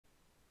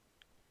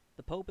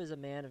The Pope is a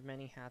man of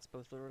many hats,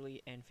 both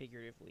literally and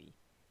figuratively.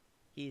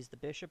 He is the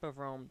Bishop of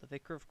Rome, the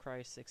Vicar of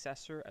Christ,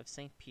 successor of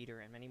St. Peter,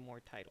 and many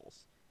more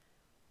titles.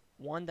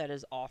 One that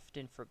is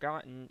often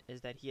forgotten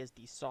is that he is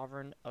the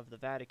sovereign of the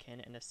Vatican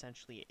and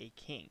essentially a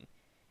king.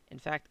 In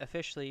fact,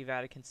 officially,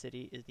 Vatican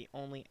City is the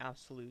only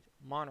absolute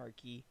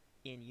monarchy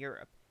in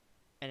Europe.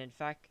 And in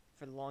fact,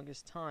 for the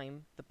longest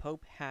time, the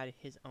Pope had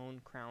his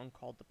own crown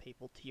called the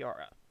Papal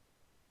Tiara.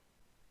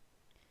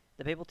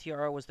 The Papal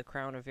Tiara was the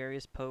crown of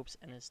various popes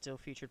and is still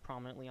featured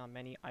prominently on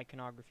many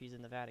iconographies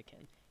in the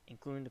Vatican,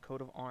 including the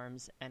coat of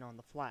arms and on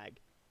the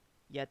flag.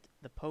 Yet,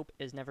 the Pope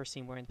is never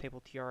seen wearing the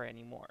Papal Tiara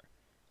anymore.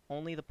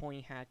 Only the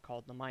pointy hat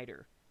called the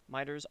mitre.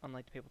 Mitres,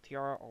 unlike the Papal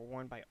Tiara, are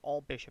worn by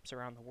all bishops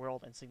around the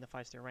world and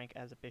signifies their rank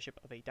as a bishop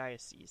of a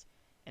diocese,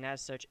 and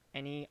as such,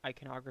 any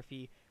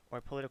iconography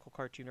or political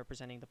cartoon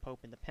representing the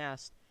Pope in the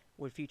past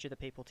would feature the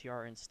Papal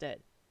Tiara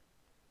instead.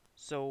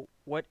 So,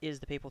 what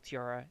is the Papal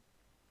Tiara,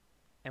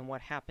 and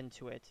what happened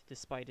to it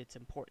despite its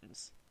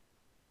importance?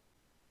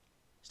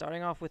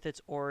 Starting off with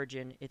its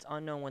origin, it's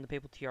unknown when the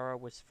Papal Tiara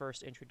was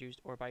first introduced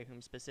or by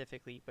whom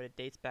specifically, but it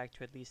dates back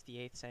to at least the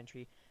 8th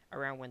century,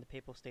 around when the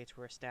Papal States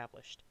were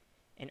established.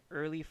 An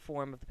early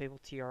form of the Papal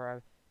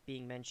Tiara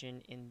being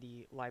mentioned in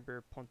the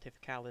Liber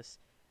Pontificalis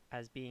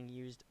as being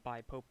used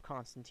by Pope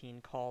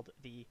Constantine called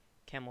the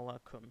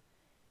Camelicum.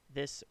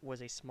 This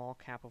was a small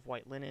cap of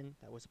white linen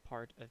that was a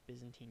part of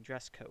Byzantine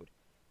dress code.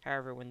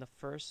 However, when the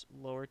first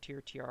lower-tier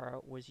tiara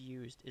was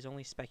used is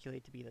only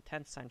speculated to be the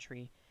 10th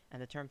century,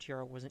 and the term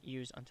tiara wasn't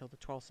used until the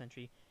 12th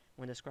century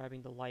when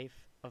describing the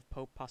life of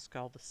Pope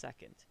Paschal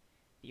II.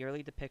 The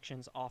early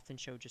depictions often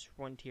show just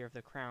one tier of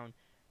the crown,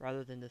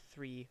 rather than the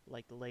three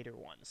like the later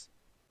ones.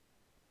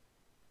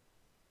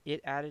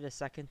 It added a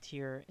second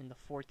tier in the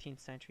 14th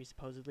century,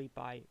 supposedly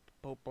by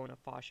Pope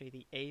Boniface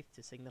VIII,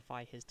 to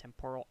signify his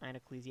temporal and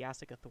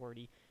ecclesiastic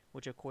authority,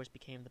 which of course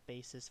became the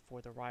basis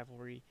for the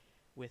rivalry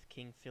with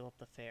King Philip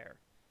the Fair.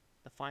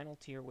 The final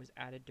tier was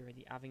added during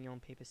the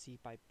Avignon papacy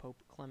by Pope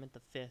Clement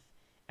V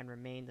and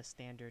remained the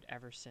standard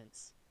ever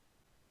since.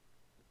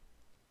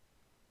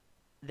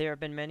 There have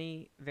been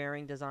many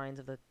varying designs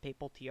of the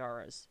papal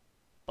tiaras,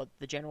 but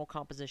the general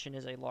composition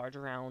is a large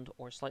round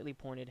or slightly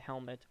pointed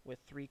helmet with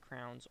 3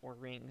 crowns or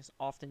rings,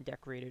 often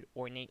decorated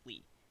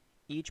ornately.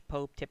 Each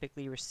pope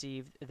typically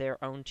received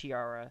their own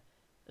tiara,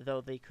 though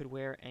they could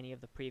wear any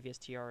of the previous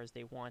tiaras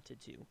they wanted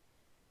to.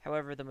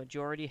 However, the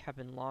majority have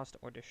been lost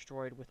or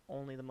destroyed, with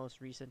only the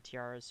most recent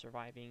tiaras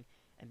surviving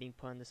and being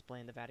put on display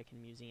in the Vatican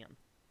Museum.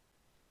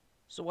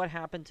 So what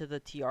happened to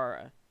the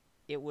tiara?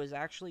 It was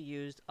actually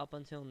used up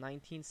until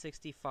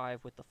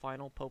 1965, with the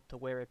final pope to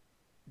wear it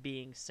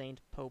being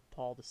Saint Pope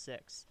Paul VI,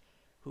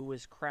 who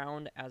was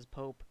crowned as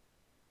pope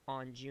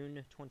on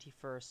June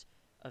 21st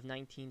of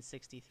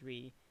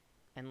 1963,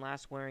 and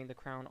last wearing the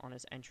crown on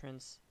his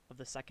entrance of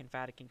the Second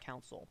Vatican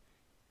Council.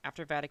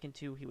 After Vatican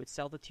II, he would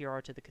sell the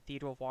tiara to the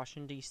Cathedral of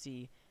Washington,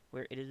 D.C.,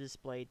 where it is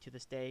displayed to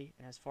this day,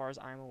 and as far as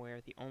I am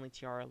aware, the only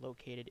tiara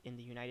located in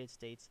the United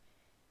States,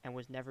 and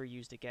was never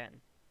used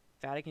again.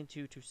 Vatican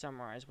II, to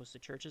summarize, was the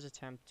Church's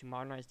attempt to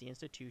modernize the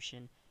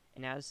institution,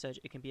 and as such,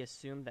 it can be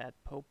assumed that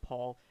Pope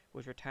Paul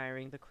was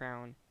retiring the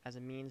crown as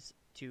a means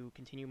to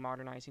continue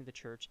modernizing the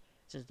Church,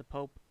 since the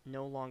Pope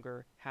no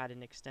longer had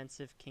an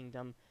extensive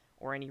kingdom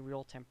or any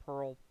real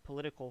temporal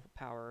political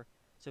power,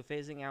 so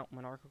phasing out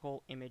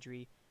monarchical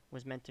imagery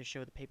was meant to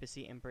show the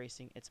papacy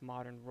embracing its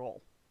modern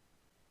role.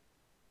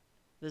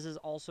 This is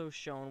also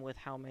shown with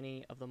how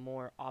many of the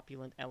more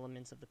opulent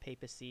elements of the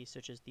papacy,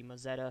 such as the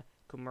mozzetta,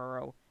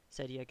 cumuro,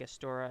 sedia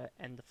gestora,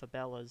 and the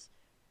fabellas,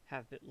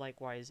 have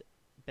likewise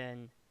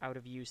been out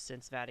of use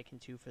since Vatican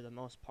II for the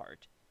most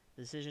part.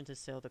 The decision to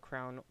sell the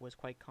crown was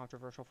quite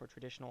controversial for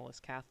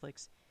traditionalist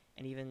Catholics,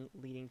 and even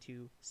leading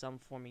to some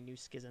forming new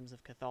schisms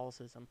of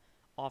Catholicism,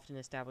 often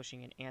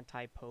establishing an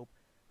anti-pope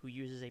who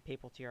uses a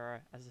papal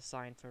tiara as a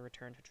sign for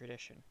return to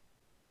tradition.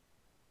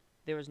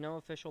 There was no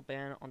official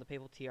ban on the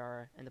papal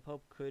tiara, and the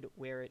Pope could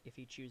wear it if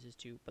he chooses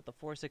to, but the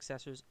 4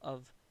 successors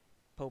of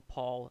Pope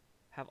Paul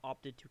have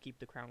opted to keep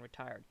the crown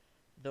retired,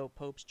 though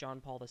Popes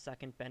John Paul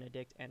II,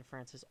 Benedict, and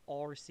Francis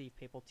all received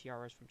papal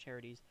tiaras from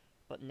charities,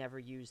 but never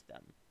used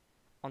them.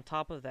 On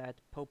top of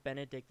that, Pope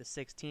Benedict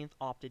XVI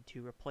opted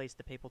to replace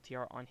the papal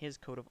tiara on his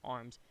coat of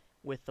arms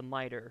with the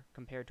mitre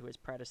compared to his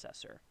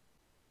predecessor.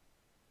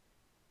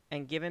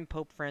 And given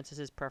Pope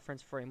Francis's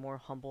preference for a more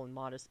humble and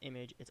modest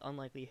image, it's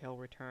unlikely he'll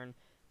return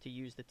to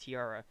use the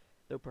tiara,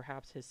 though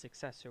perhaps his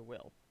successor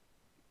will.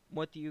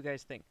 What do you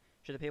guys think?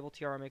 Should the papal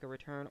tiara make a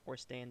return or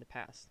stay in the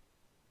past?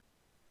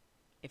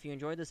 If you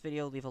enjoyed this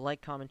video, leave a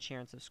like, comment,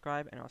 share, and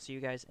subscribe, and I'll see you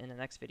guys in the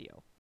next video.